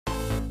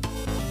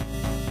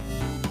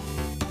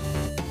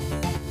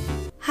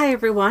Hi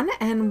everyone,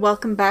 and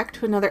welcome back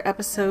to another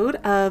episode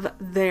of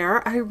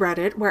There I Read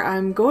It, where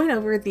I'm going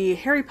over the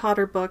Harry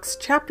Potter books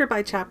chapter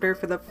by chapter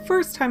for the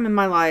first time in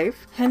my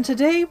life. And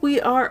today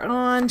we are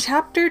on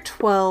chapter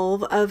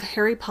 12 of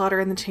Harry Potter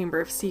and the Chamber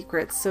of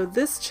Secrets. So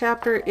this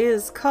chapter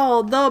is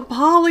called The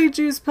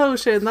Polyjuice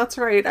Potion. That's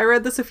right, I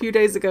read this a few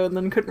days ago and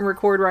then couldn't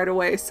record right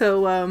away.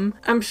 So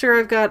I'm sure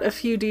I've got a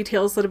few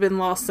details that have been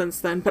lost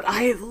since then, but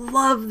I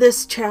love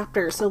this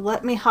chapter. So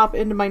let me hop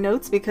into my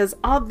notes because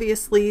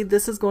obviously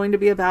this is going to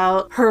be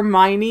about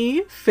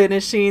Hermione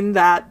finishing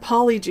that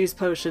Polyjuice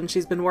potion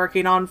she's been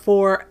working on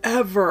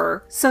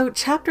forever. So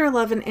chapter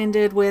 11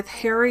 ended with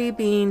Harry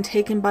being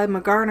taken by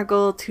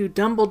McGonagall to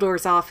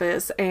Dumbledore's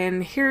office,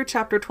 and here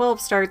chapter 12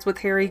 starts with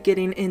Harry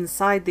getting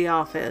inside the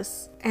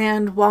office.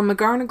 And while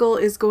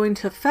McGonagall is going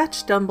to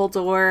fetch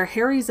Dumbledore,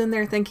 Harry's in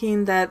there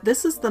thinking that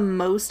this is the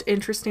most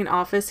interesting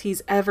office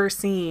he's ever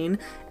seen,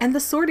 and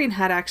the Sorting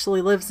Hat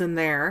actually lives in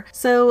there.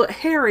 So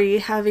Harry,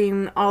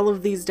 having all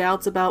of these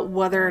doubts about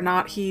whether or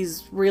not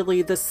he's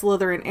really the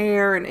Slytherin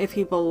heir and if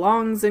he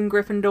belongs in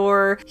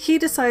Gryffindor, he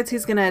decides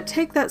he's gonna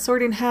take that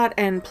Sorting Hat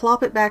and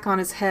plop it back on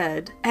his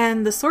head.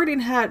 And the Sorting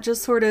Hat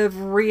just sort of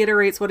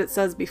reiterates what it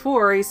says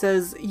before. He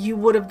says, "You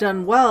would have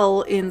done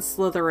well in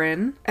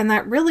Slytherin," and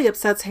that really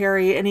upsets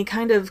Harry, and he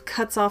kind of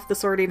cuts off the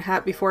Sorting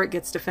Hat before it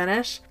gets to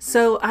finish.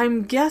 So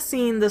I'm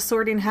guessing the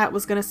Sorting Hat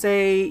was going to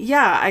say,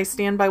 yeah, I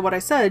stand by what I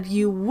said.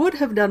 You would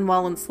have done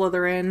well in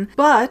Slytherin,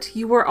 but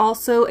you were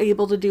also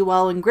able to do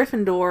well in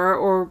Gryffindor,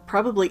 or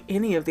probably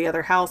any of the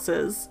other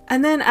houses.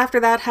 And then after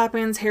that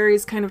happens,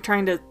 Harry's kind of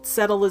trying to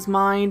settle his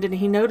mind, and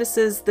he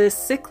notices this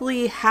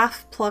sickly,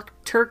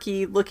 half-plucked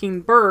turkey looking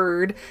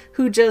bird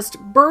who just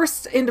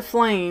bursts into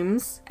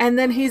flames, and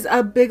then he's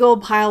a big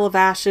old pile of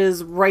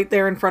ashes right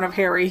there in front of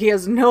Harry. He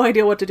has no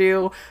idea what to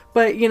do,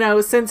 but you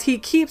know, since he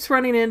keeps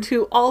running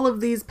into all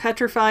of these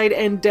petrified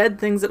and dead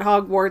things at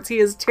Hogwarts, he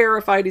is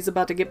terrified he's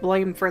about to get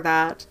blamed for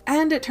that.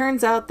 And it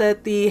turns out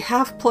that the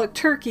half-plucked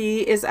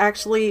turkey is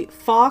actually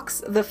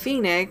Fawkes the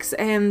Phoenix,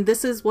 and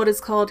this is what is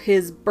called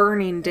his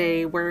burning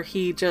day, where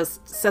he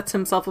just sets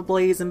himself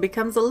ablaze and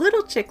becomes a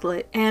little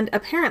chicklet. And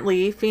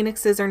apparently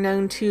phoenixes are known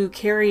to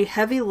carry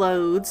heavy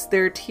loads,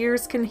 their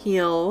tears can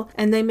heal,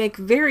 and they make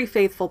very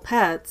faithful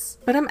pets.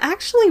 But I'm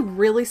actually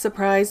really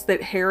surprised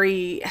that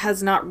Harry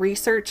has not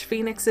researched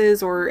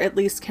phoenixes, or at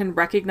least can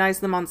recognize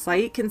them on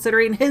sight,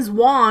 considering his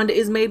wand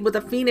is made with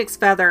a phoenix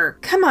feather.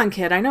 Come on,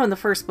 kid, I know in the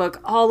first book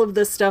all of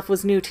this stuff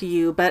was new to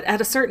you, but at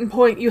a certain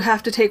point you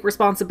have to take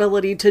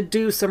responsibility to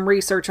do some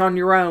research on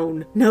your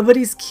own.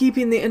 Nobody's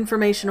keeping the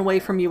information away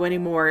from you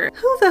anymore.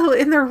 Who, though,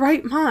 in their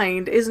right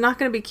mind is not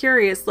going to be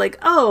curious like,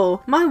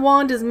 oh, my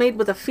wand is made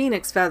with a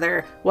phoenix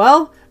feather.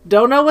 Well,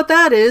 don't know what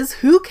that is.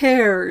 Who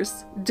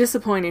cares?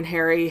 Disappointing,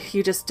 Harry.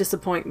 You just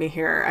disappoint me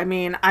here. I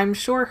mean, I'm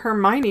sure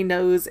Hermione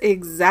knows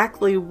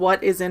exactly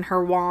what is in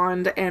her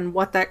wand and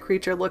what that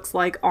creature looks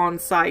like on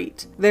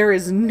sight. There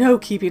is no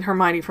keeping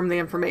Hermione from the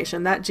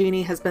information. That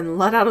genie has been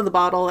let out of the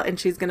bottle, and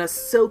she's gonna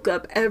soak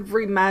up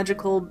every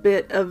magical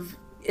bit of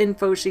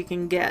info she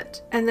can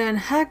get. And then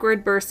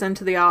Hagrid bursts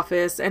into the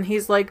office and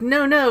he's like,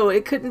 no,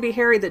 it couldn't be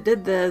Harry that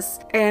did this.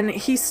 And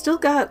he's still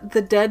got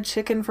the dead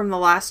chicken from the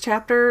last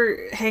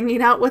chapter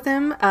hanging out with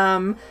him.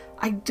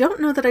 I don't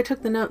know that I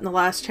took the note in the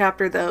last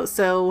chapter though,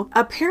 so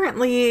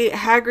apparently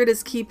Hagrid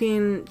is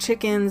keeping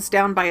chickens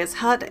down by his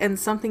hut and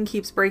something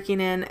keeps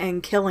breaking in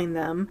and killing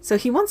them. So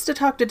he wants to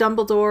talk to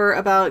Dumbledore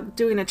about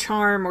doing a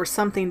charm or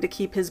something to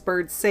keep his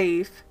birds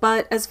safe.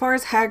 But as far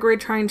as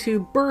Hagrid trying to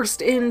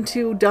burst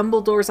into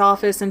Dumbledore's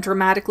office and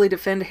dramatically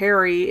defend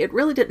Harry, it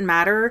really didn't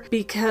matter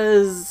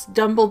because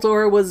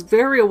Dumbledore was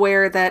very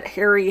aware that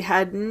Harry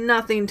had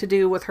nothing to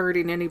do with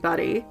hurting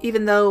anybody.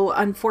 Even though,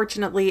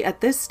 unfortunately, at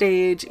this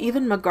stage,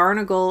 even McGonagall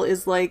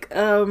is like,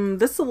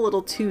 this is a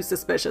little too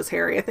suspicious,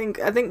 Harry. I think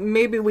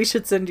maybe we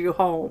should send you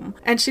home.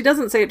 And she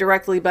doesn't say it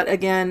directly, but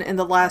again, in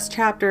the last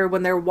chapter,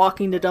 when they're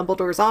walking to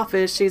Dumbledore's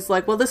office, she's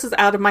like, well, this is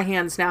out of my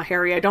hands now,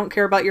 Harry. I don't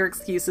care about your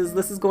excuses.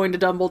 This is going to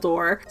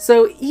Dumbledore.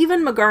 So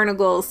even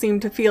McGonagall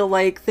seemed to feel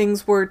like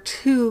things were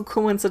too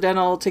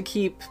coincidental to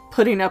keep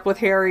putting up with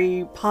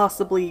Harry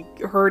possibly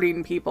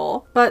hurting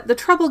people. But the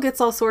trouble gets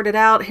all sorted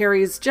out.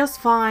 Harry's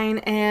just fine,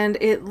 and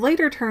it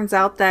later turns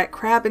out that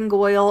Crabbe and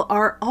Goyle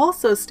are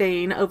also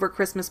staying over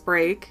Christmas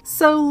break.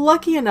 So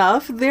lucky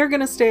enough, they're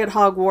gonna stay at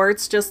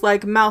Hogwarts just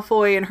like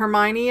Malfoy and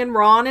Hermione and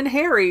Ron and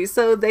Harry,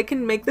 so they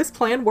can make this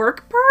plan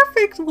work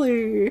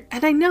perfectly.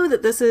 And I know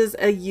that this is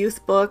a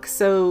youth book,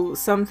 so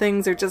some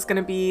things are just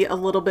gonna be a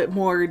little bit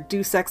more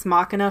deus ex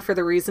machina for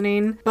the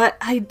reasoning, but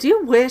I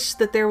do wish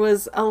that there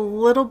was a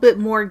little bit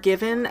more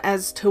given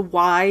as to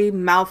why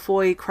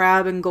Malfoy,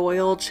 Crabbe, and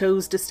Goyle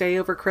chose to stay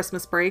over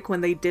Christmas break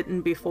when they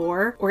didn't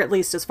before, or at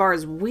least as far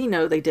as we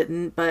know they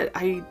didn't, but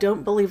I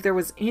don't believe there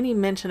was any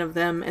mention of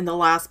them in the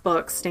last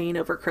book staying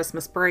over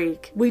Christmas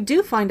break. We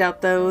do find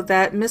out though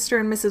that Mr.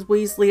 and Mrs.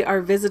 Weasley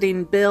are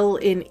visiting Bill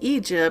in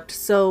Egypt,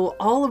 so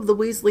all of the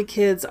Weasley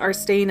kids are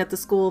staying at the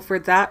school for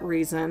that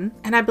reason.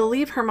 And I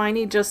believe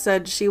Hermione just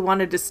said she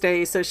wanted to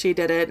stay, so she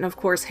did it, and of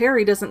course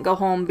Harry doesn't go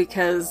home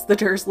because the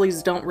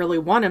Dursleys don't really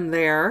want him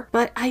there.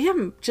 But I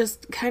am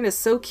just kind of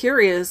so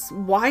curious,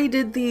 why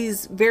did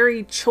these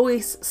very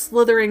choice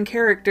Slytherin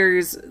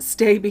characters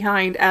stay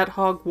behind at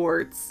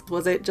Hogwarts?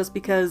 Was it just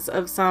because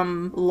of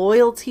some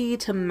loyalty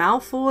to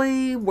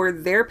Malfoy? Were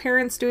their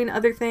parents doing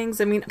other things?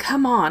 I mean,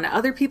 come on,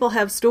 other people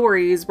have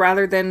stories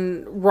rather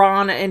than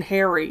Ron and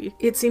Harry.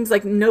 It seems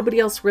like nobody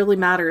else really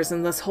matters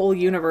in this whole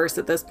universe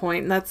at this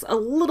point, and that's a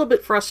little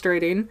bit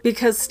frustrating,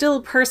 because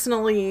still,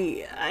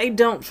 personally, I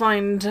don't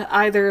find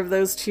either of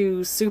those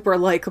two super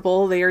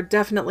likable. They are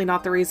definitely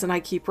not the reason I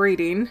keep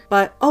reading.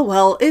 But oh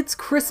well, it's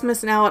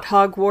Christmas now at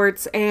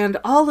Hogwarts, and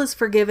all is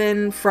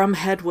forgiven from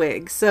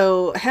Hedwig.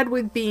 So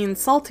Hedwig being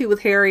salty with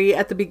Harry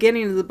at the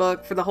beginning of the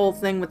book for the whole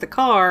thing with the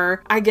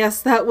car, I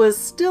guess that was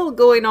still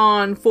going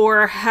on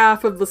for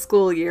half of the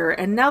school year,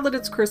 and now that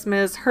it's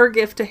Christmas, her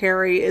gift to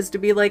Harry is to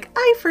be like,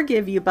 I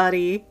forgive you,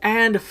 buddy.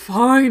 And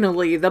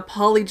finally, the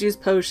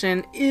Polyjuice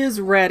potion is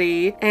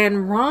ready,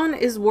 and Ron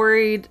is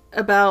worried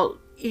about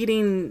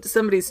eating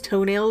somebody's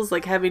toenails,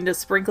 like having to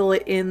sprinkle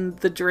it in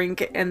the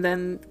drink and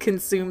then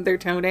consume their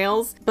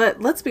toenails.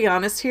 But let's be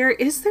honest here,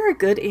 is there a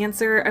good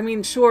answer? I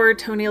mean, sure,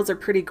 toenails are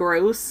pretty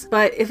gross,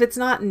 but if it's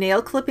not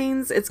nail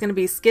clippings, it's gonna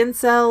be skin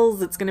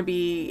cells, it's gonna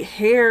be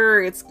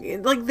hair, it's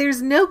like,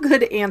 there's no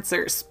good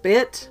answer.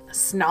 Spit?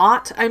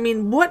 Snot? I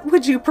mean, what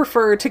would you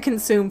prefer to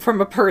consume from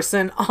a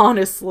person,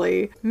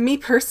 honestly? Me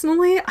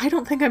personally, I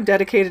don't think I'm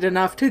dedicated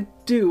enough to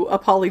do a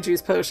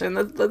Polyjuice potion.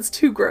 That's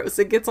too gross.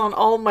 It gets on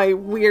all my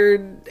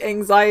weird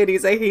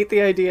anxieties. I hate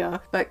the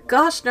idea. But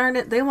gosh darn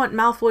it, they want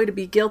Malfoy to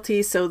be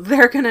guilty, so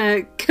they're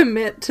gonna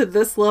commit to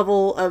this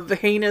level of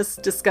heinous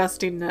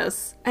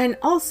disgustingness. And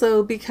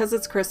also, because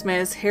it's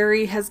Christmas,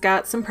 Harry has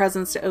got some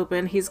presents to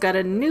open. He's got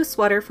a new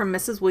sweater from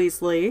Mrs.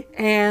 Weasley,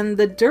 and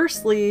the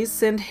Dursleys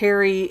send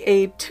Harry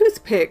a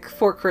toothpick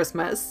for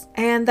Christmas.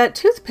 And that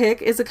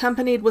toothpick is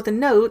accompanied with a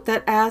note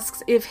that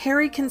asks if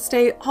Harry can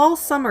stay all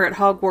summer at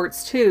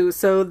Hogwarts too,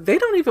 so they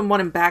don't even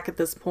want him back at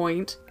this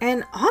point.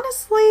 And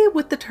honestly,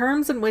 with the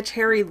terms in which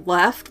Harry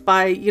left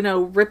by, you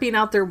know, ripping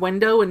out their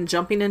window and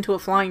jumping into a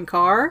flying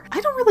car,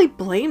 I don't really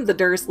blame the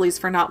Dursleys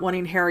for not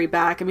wanting Harry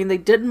back. I mean, they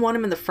didn't want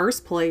him in the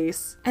first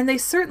place. And they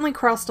certainly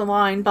crossed a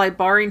line by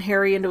barring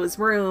Harry into his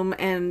room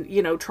and,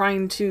 you know,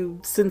 trying to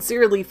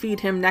sincerely feed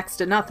him next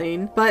to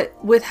nothing. But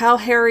with how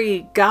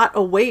Harry got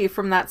away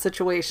from that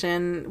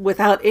situation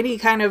without any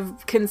kind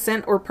of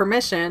consent or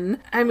permission,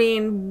 I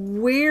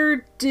mean,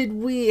 where did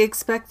we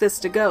expect this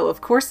to go?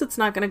 Of course it's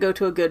not going to go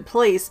to a good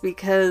place,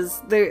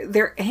 because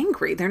they're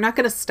angry. They're not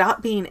going to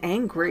stop being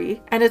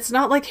angry. And it's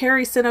not like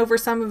Harry sent over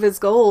some of his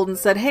gold and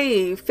said,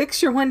 hey,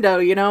 fix your window,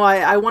 you know,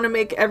 I want to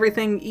make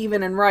everything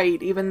even and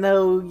right, even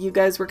though you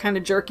guys were kind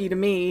of jerky to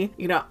me.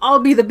 You know, I'll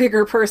be the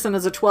bigger person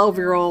as a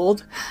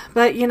 12-year-old.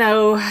 But, you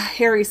know,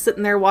 Harry's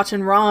sitting there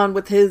watching Ron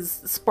with his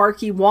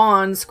sparky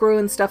wand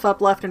screwing stuff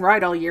up left and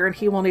right all year, and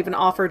he won't even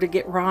offer to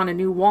get Ron a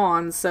new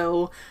wand,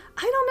 so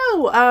I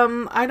don't know.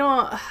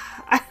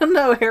 I don't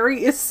know.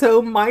 Harry is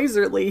so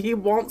miserly. He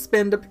won't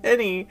spend a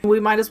penny. We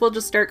might as well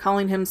just start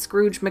calling him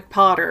Scrooge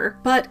McPotter.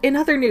 But in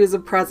other news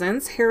of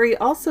presents, Harry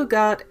also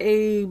got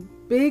a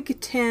big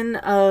tin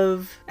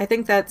of, I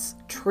think that's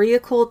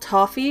treacle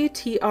toffee,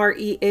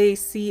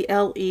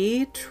 Treacle,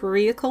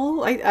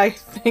 treacle, I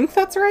think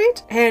that's right.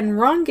 And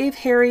Ron gave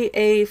Harry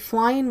a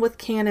Flying with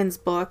Cannons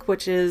book,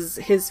 which is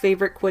his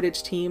favorite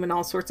Quidditch team and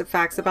all sorts of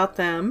facts about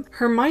them.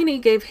 Hermione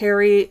gave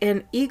Harry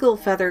an eagle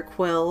feather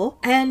quill,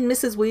 and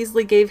Mrs.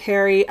 Weasley gave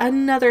Harry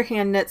another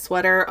hand knit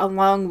sweater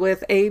along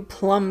with a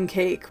plum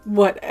cake.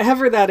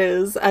 Whatever that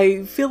is,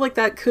 I feel like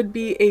that could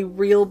be a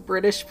real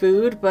British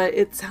food, but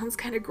it sounds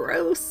kind of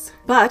gross.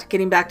 But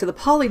getting back to the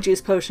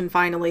Polyjuice potion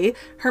finally,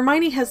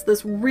 Hermione has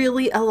this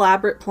really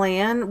elaborate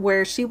plan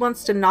where she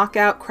wants to knock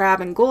out Crabbe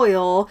and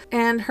Goyle,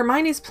 and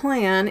Hermione's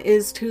plan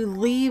is to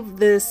leave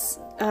this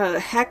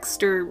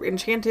hexed or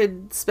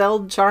enchanted,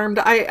 spelled, charmed.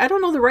 I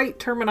don't know the right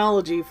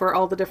terminology for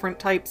all the different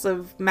types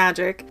of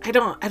magic. I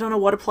don't know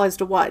what applies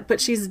to what,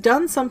 but she's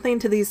done something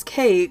to these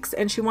cakes,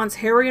 and she wants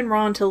Harry and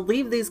Ron to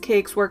leave these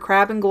cakes where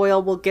Crabbe and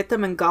Goyle will get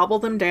them and gobble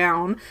them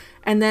down.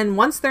 And then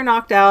once they're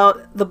knocked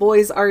out, the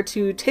boys are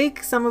to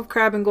take some of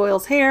Crabbe and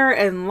Goyle's hair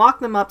and lock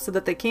them up so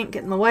that they can't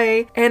get in the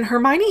way. And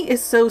Hermione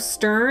is so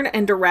stern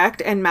and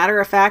direct and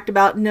matter-of-fact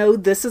about, no,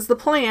 this is the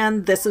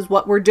plan, this is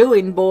what we're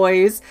doing,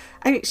 boys.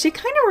 She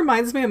kind of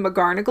reminds me of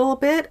McGonagall a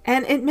bit,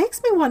 and it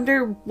makes me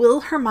wonder,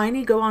 will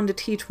Hermione go on to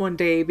teach one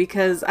day?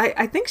 Because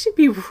I think she'd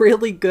be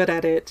really good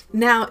at it.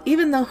 Now,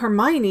 even though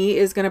Hermione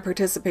is going to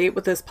participate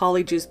with this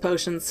Polyjuice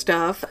potion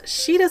stuff,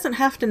 she doesn't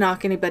have to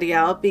knock anybody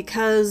out,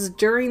 because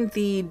during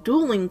the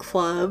dueling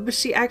club,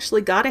 she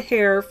actually got a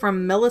hair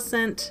from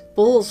Millicent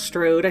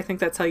Bulstrode, I think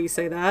that's how you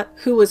say that,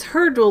 who was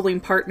her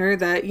dueling partner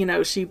that, you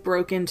know, she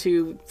broke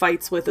into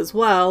fights with as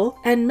well.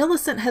 And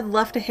Millicent had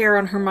left a hair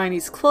on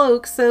Hermione's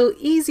cloak, so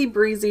easy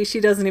breezy, she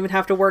doesn't even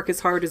have to work as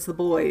hard as the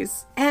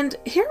boys. And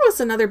here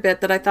was another bit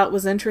that I thought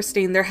was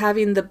interesting. They're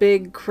having the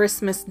big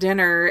Christmas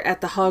dinner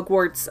at the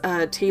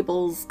Hogwarts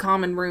tables,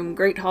 common room,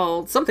 great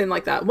hall, something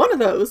like that, one of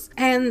those.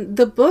 And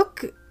the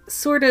book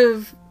sort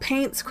of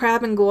paints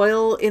Crabbe and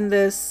Goyle in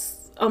this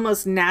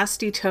almost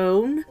nasty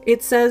tone.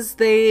 It says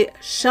they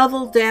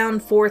shovel down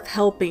fourth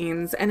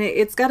helpings, and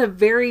it's got a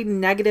very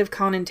negative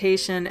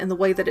connotation in the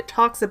way that it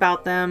talks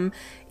about them,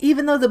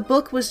 even though the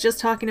book was just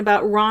talking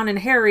about Ron and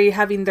Harry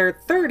having their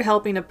third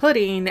helping of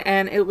pudding,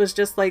 and it was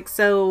just like,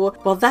 so,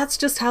 well, that's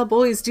just how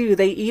boys do.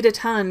 They eat a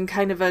ton,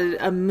 kind of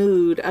a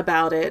mood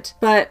about it.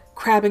 But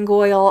Crabbe and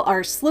Goyle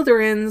are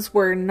Slytherins.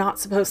 We're not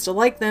supposed to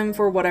like them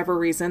for whatever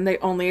reason. They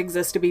only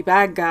exist to be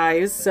bad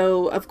guys.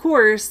 So, of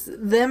course,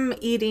 them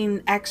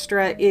eating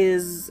extra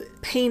is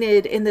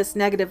painted in this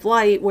negative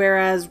light,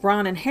 whereas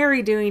Ron and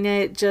Harry doing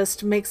it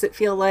just makes it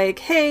feel like,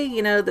 hey,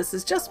 you know, this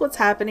is just what's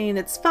happening.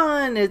 It's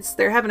fun.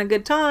 They're having a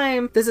good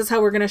time. This is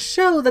how we're going to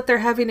show that they're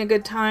having a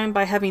good time,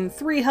 by having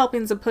 3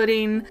 helpings of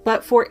pudding.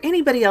 But for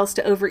anybody else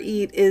to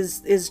overeat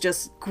is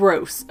just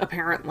gross,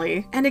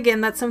 apparently. And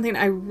again, that's something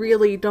I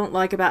really don't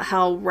like about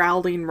how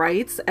Rowling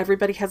writes.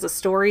 Everybody has a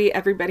story.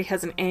 Everybody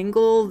has an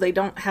angle. They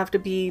don't have to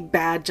be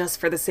bad just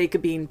for the sake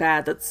of being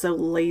bad. That's so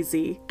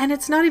lazy. And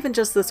it's not even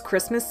just this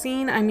Christmas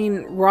scene. I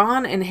mean,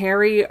 Ron and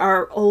Harry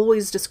are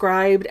always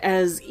described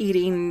as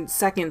eating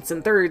seconds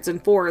and thirds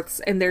and fourths,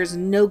 and there's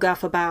no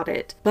guff about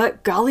it.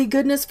 But golly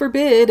goodness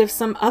forbid if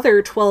some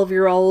other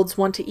 12-year-olds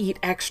want to eat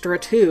extra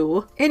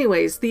too.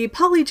 Anyways, the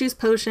Polyjuice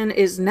potion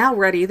is now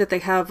ready, that they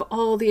have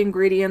all the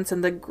ingredients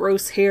and the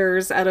gross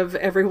hairs out of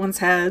everyone's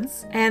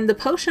heads. And the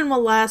potion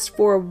will last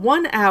for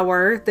 1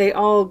 hour. They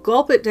all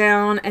gulp it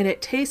down, and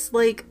it tastes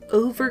like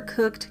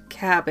overcooked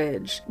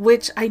cabbage,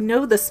 which I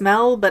know the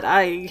smell, but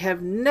I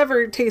have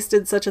never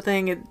tasted such a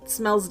thing. It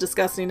smells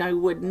disgusting. I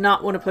would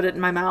not want to put it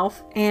in my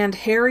mouth. And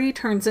Harry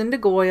turns into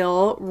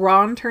Goyle,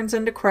 Ron turns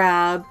into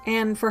Crabbe,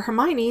 and for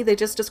Hermione, they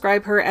just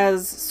describe her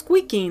as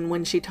squeaking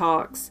when she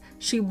talks.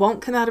 She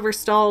won't come out of her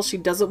stall. She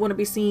doesn't want to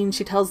be seen.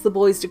 She tells the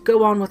boys to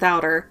go on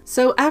without her.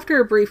 So after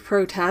a brief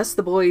protest,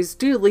 the boys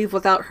do leave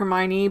without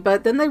Hermione,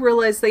 but then they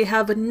realize they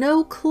have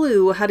no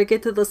clue how to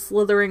get to the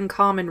Slytherin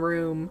common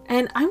room.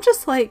 And I'm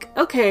just like,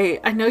 okay,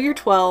 I know you're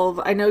 12.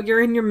 I know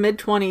you're in your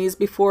mid-20s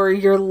before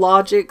your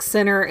logic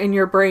center in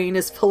your brain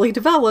is fully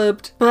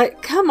developed,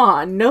 but come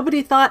on,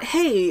 nobody thought,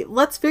 hey,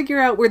 let's figure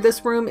out where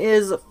this room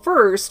is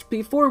first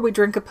before we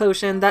drink a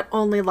potion that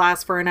only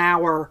lasts for an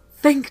hour.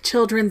 Think,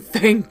 children,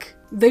 think.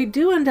 They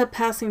do end up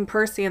passing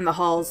Percy in the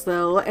halls,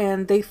 though,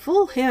 and they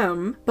fool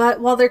him.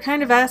 But while they're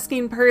kind of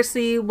asking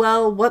Percy,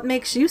 well, what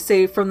makes you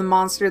safe from the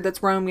monster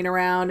that's roaming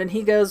around? And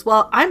he goes,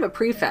 well, I'm a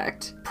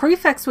prefect.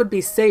 Prefects would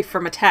be safe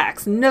from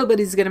attacks.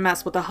 Nobody's gonna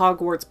mess with a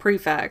Hogwarts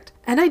prefect.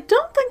 And I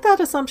don't think that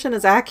assumption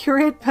is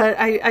accurate, but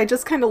I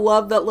just kind of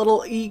love that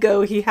little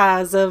ego he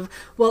has of,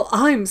 well,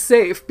 I'm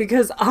safe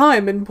because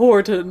I'm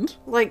important.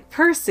 Like,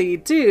 Percy,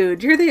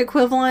 dude, you're the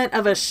equivalent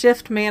of a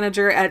shift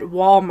manager at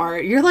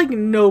Walmart. You're like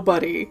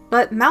nobody.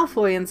 But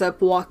Malfoy ends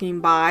up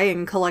walking by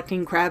and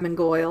collecting Crabbe and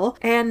Goyle,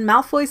 and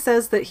Malfoy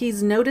says that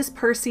he's noticed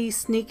Percy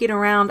sneaking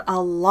around a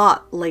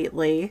lot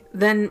lately.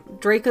 Then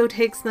Draco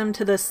takes them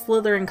to the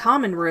Slytherin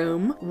common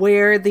room,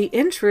 where the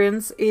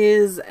entrance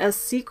is a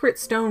secret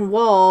stone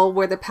wall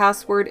where the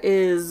password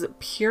is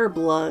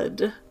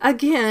Pureblood.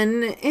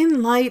 Again,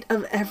 in light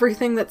of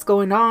everything that's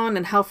going on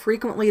and how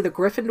frequently the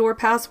Gryffindor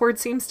password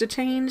seems to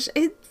change,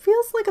 it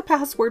feels like a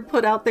password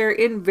put out there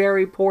in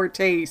very poor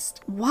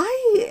taste.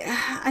 Why?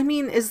 I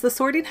mean, is the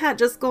Sorting Hat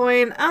just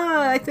going,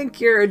 I think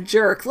you're a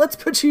jerk, let's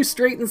put you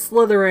straight in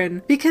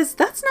Slytherin? Because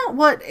that's not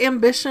what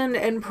ambition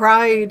and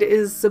pride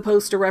is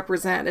supposed to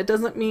represent. It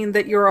doesn't mean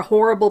that you're a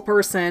horrible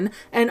person,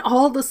 and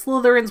all the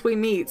Slytherins we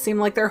meet seem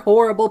like they're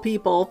horrible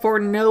people for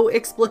no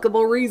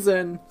explicable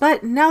reason.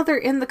 But now they're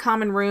in the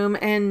common room,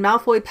 and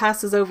Malfoy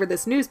passes over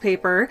this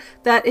newspaper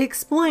that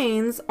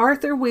explains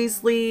Arthur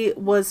Weasley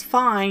was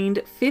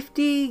fined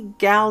 50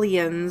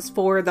 galleons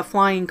for the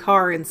flying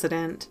car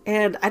incident.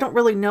 And I don't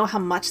really know how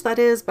much that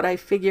is, but I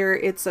figure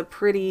it's a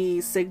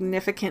pretty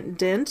significant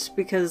dent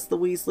because the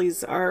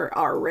Weasleys are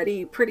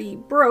already pretty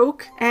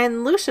broke.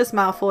 And Lucius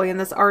Malfoy in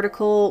this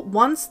article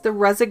wants the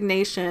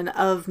resignation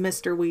of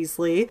Mr.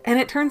 Weasley, and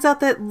it turns out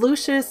that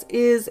Lucius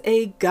is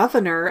a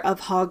governor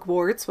of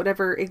Hogwarts,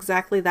 whatever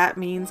exactly that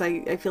means.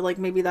 I feel like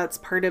maybe that's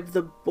part of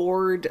the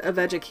Board of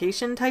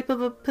Education type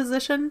of a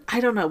position. I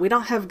don't know, we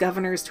don't have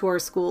governors to our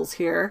schools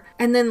here.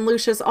 And then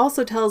Lucius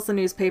also tells the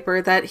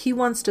newspaper that he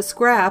wants to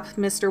scrap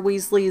Mr.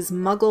 Weasley's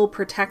Muggle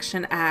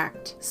Protection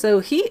Act. So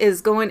he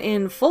is going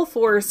in full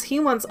force. He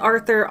wants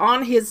Arthur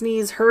on his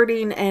knees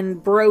hurting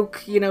and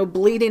broke,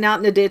 bleeding out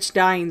in a ditch,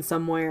 dying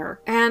somewhere.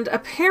 And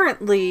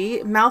apparently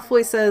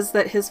Malfoy says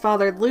that his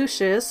father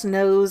Lucius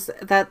knows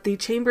that the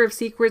Chamber of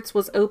Secrets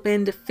was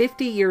opened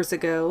 50 years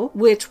ago,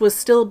 which was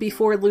still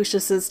before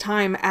Lucius's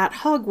time at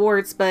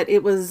Hogwarts, but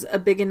it was a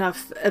big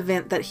enough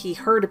event that he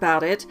heard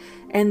about it.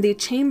 And the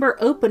chamber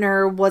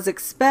opener was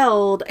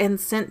expelled and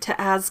sent to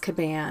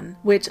Azkaban,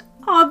 which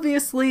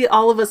Obviously,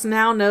 all of us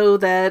now know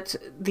that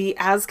the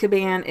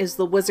Azkaban is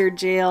the wizard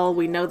jail.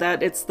 We know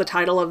that it's the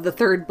title of the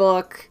third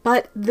book,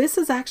 but this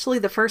is actually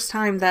the first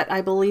time that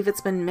I believe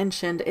it's been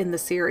mentioned in the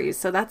series,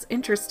 so that's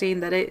interesting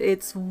that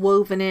it's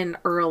woven in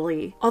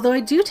early. Although I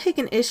do take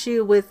an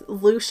issue with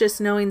Lucius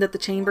knowing that the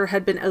chamber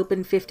had been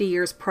opened 50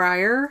 years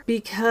prior,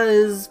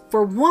 because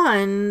for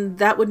one,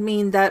 that would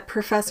mean that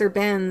Professor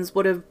Binns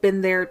would have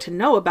been there to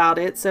know about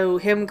it, so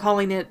him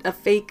calling it a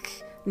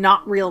fake,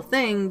 not real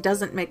thing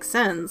doesn't make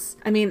sense.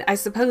 I mean, I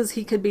suppose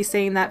he could be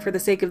saying that for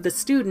the sake of the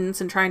students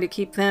and trying to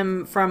keep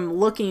them from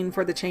looking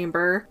for the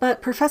chamber,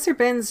 but Professor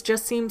Binns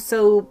just seems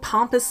so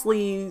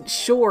pompously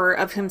sure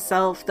of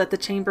himself that the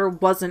chamber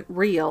wasn't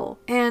real.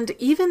 And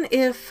even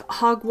if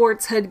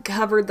Hogwarts had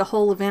covered the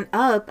whole event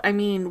up, I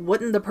mean,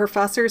 wouldn't the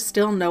professor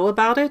still know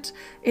about it?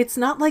 It's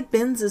not like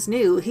Binns is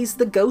new. He's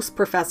the ghost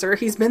professor.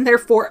 He's been there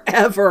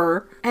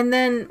forever. And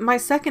then my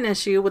second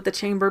issue with the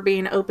chamber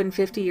being open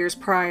 50 years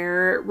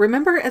prior,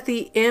 remember at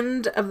the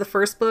end of the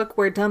first book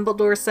where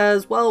Dumbledore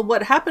says, well,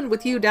 what happened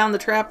with you down the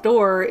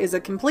trapdoor is a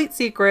complete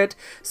secret,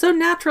 so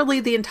naturally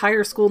the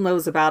entire school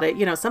knows about it,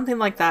 you know, something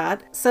like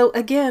that. So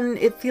again,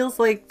 it feels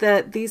like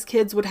that these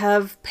kids would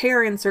have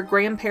parents or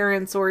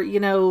grandparents or, you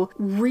know,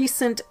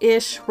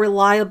 recent-ish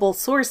reliable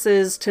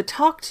sources to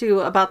talk to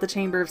about the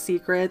Chamber of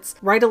Secrets,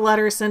 write a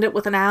letter, send it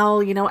with an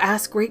owl, you know,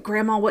 ask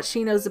great-grandma what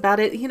she knows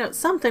about it, you know,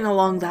 something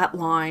along that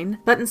line.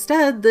 But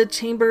instead, the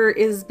chamber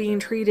is being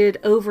treated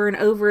over and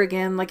over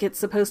again like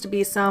it's supposed to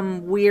be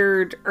some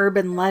weird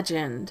urban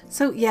legend.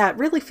 So yeah, it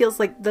really feels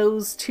like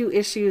those two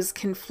issues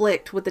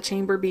conflict with the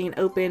chamber being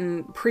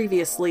open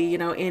previously, you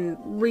know, in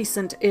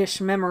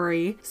recent-ish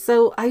memory.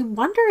 So I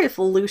wonder if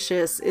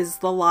Lucius is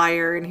the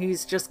liar and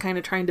he's just kind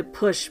of trying to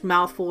push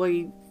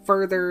Malfoy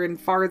further and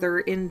farther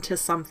into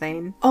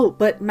something. Oh,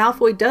 but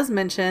Malfoy does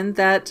mention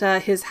that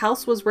his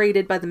house was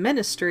raided by the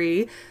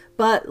Ministry,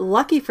 but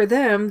lucky for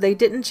them, they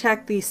didn't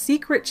check the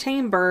secret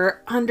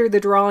chamber under the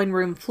drawing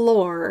room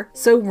floor.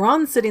 So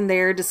Ron's sitting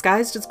there,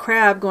 disguised as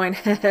Crabbe, going,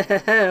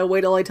 heh,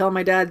 wait till I tell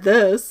my dad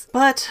this.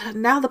 But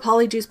now the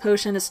Polyjuice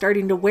potion is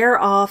starting to wear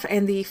off,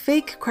 and the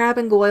fake Crabbe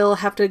and Goyle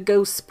have to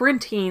go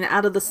sprinting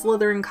out of the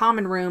Slytherin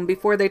common room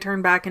before they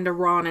turn back into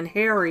Ron and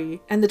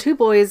Harry. And the two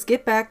boys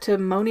get back to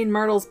Moaning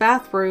Myrtle's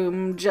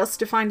bathroom just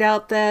to find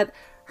out that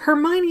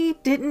Hermione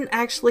didn't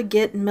actually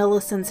get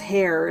Millicent's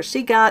hair,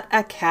 she got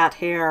a cat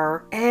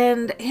hair.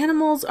 And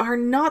animals are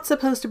not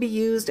supposed to be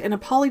used in a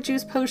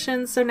Polyjuice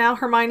potion, so now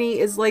Hermione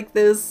is like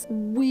this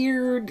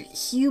weird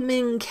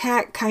human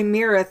cat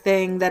chimera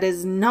thing that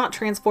is not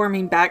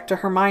transforming back to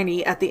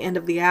Hermione at the end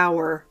of the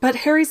hour. But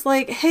Harry's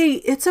like,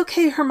 hey, it's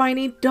okay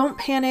Hermione, don't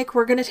panic,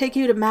 we're gonna take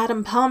you to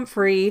Madame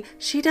Pomfrey.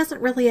 She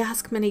doesn't really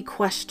ask many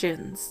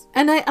questions.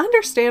 And I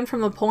understand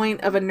from the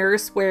point of a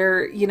nurse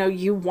where, you know,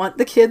 you want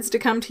the kids to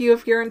come to you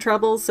if you're in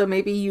trouble, so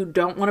maybe you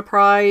don't want to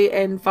pry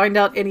and find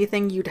out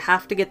anything you'd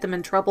have to get them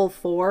in trouble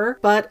for.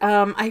 But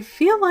I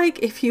feel like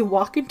if you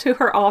walk into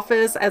her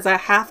office as a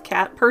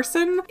half-cat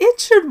person,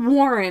 it should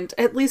warrant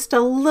at least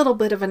a little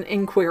bit of an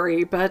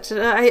inquiry, but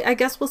I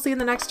guess we'll see in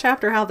the next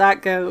chapter how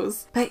that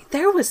goes. But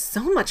there was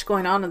so much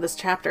going on in this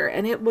chapter,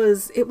 and it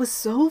was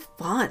so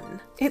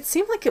fun. It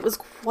seemed like it was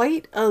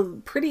quite a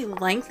pretty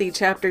lengthy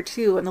chapter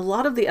too, and a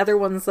lot of the other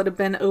ones that have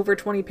been over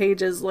 20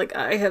 pages, like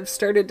I have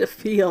started to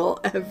feel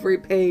every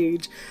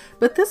page.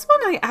 But this one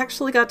I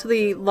actually got to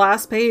the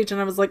last page and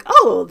I was like,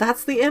 oh,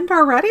 that's the end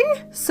already?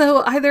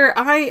 So either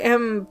I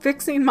am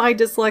fixing my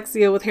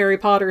dyslexia with Harry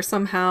Potter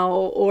somehow,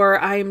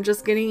 or I'm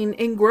just getting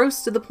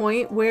engrossed to the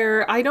point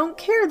where I don't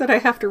care that I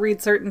have to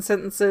read certain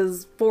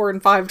sentences 4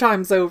 and 5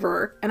 times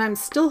over. And I'm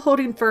still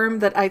holding firm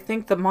that I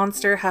think the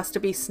monster has to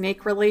be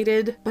snake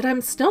related, but I'm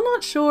still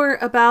not sure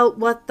about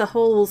what the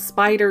whole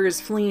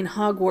spiders fleeing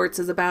Hogwarts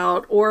is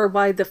about, or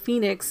why the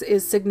Phoenix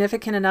is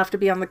significant enough to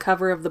be on the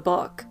cover of the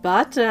book.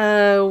 But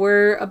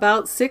we're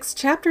about 6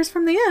 chapters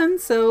from the end,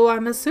 so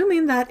I'm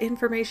assuming that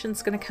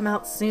information's gonna come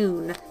out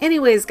soon.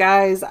 Anyways,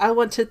 guys, I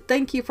want to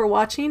thank you for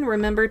watching.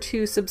 Remember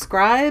to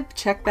subscribe,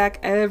 check back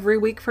every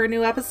week for a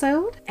new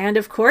episode. And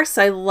of course,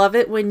 I love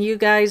it when you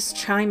guys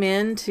chime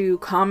in to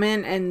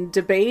comment and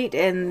debate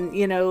and,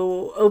 you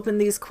know, open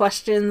these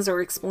questions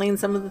or explain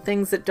some of the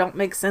things that don't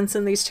make sense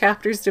in these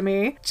chapters to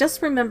me.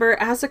 Just remember,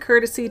 as a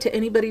courtesy to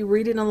anybody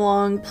reading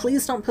along,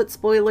 please don't put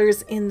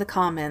spoilers in the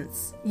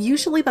comments.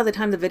 Usually by the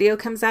time the video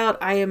comes out,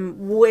 I am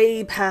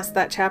way past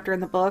that chapter in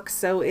the book,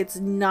 so it's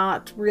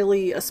not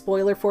really a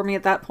spoiler for me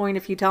at that point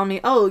if you tell me,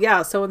 oh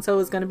yeah, so-and-so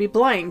is going to be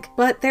blank.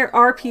 But there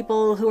are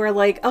people who are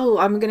like, oh,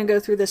 I'm going to go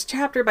through this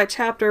chapter by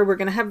chapter, we're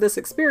going to have this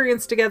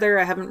experience together,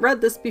 I haven't read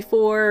this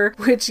before,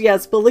 which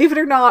yes, believe it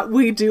or not,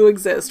 we do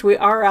exist. We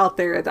are out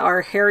there,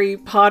 our Harry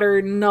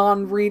Potter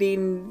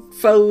non-reading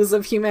foes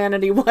of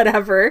humanity,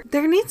 whatever.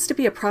 There needs to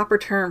be a proper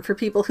term for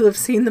people who have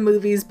seen the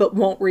movies but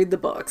won't read the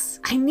books.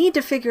 I need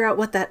to figure out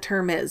what that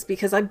term is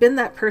because I've been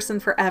that person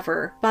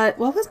forever. But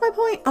what was my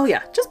point? Oh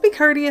yeah, just be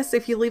courteous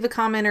if you leave a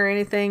comment or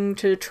anything,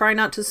 to try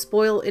not to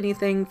spoil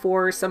anything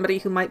for somebody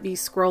who might be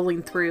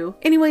scrolling through.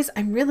 Anyways,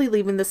 I'm really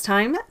leaving this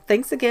time.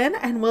 Thanks again,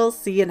 and we'll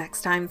see you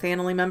next time,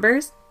 family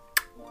members.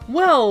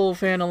 Well,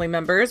 family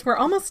members, we're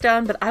almost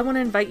done, but I want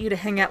to invite you to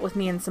hang out with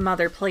me in some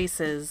other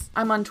places.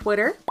 I'm on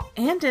Twitter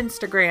and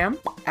Instagram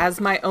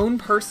as my own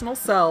personal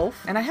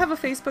self, and I have a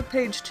Facebook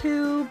page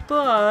too,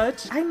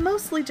 but I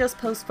mostly just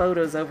post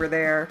photos over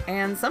there.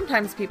 And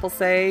sometimes people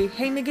say,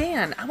 "Hey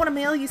Megan, I want to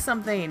mail you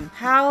something.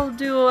 How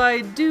do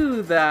I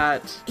do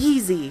that?"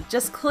 Easy.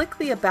 Just click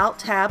the About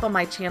tab on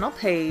my channel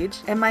page,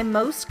 and my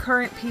most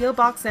current P.O.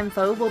 Box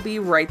info will be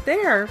right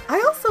there. I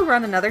also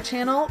run another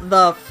channel,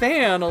 The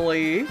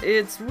Fanily.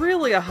 It's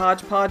really a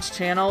hodgepodge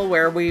channel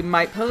where we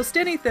might post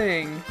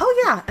anything.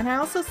 Oh yeah, and I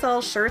also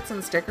sell shirts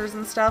and stickers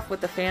and stuff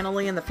with the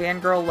Fanily and the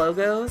Fangirl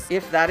logos.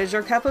 If that is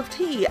your cup of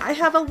tea, I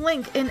have a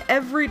link in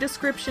every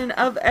description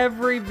of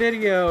every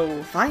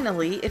video.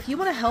 Finally, if you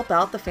want to help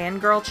out the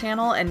Fangirl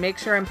channel and make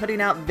sure I'm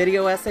putting out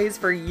video essays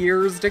for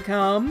years to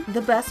come,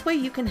 the best way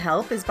you can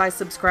help is by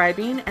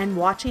subscribing and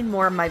watching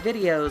more of my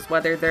videos,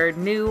 whether they're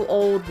new,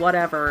 old,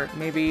 whatever.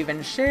 Maybe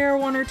even share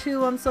one or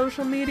two on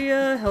social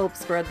media, help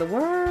spread the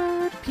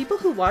word. People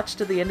who watch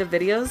to the end of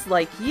videos,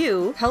 like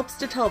you, helps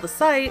to tell the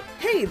site,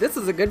 "Hey, this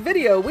is a good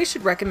video, we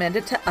should recommend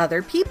it to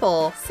other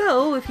people."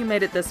 So if you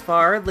made it this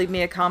far, leave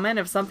me a comment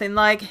of something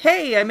like,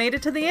 "Hey, I made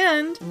it to the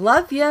end.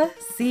 Love ya.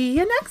 See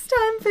you next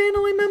time,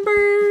 family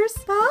members.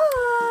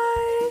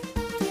 Bye."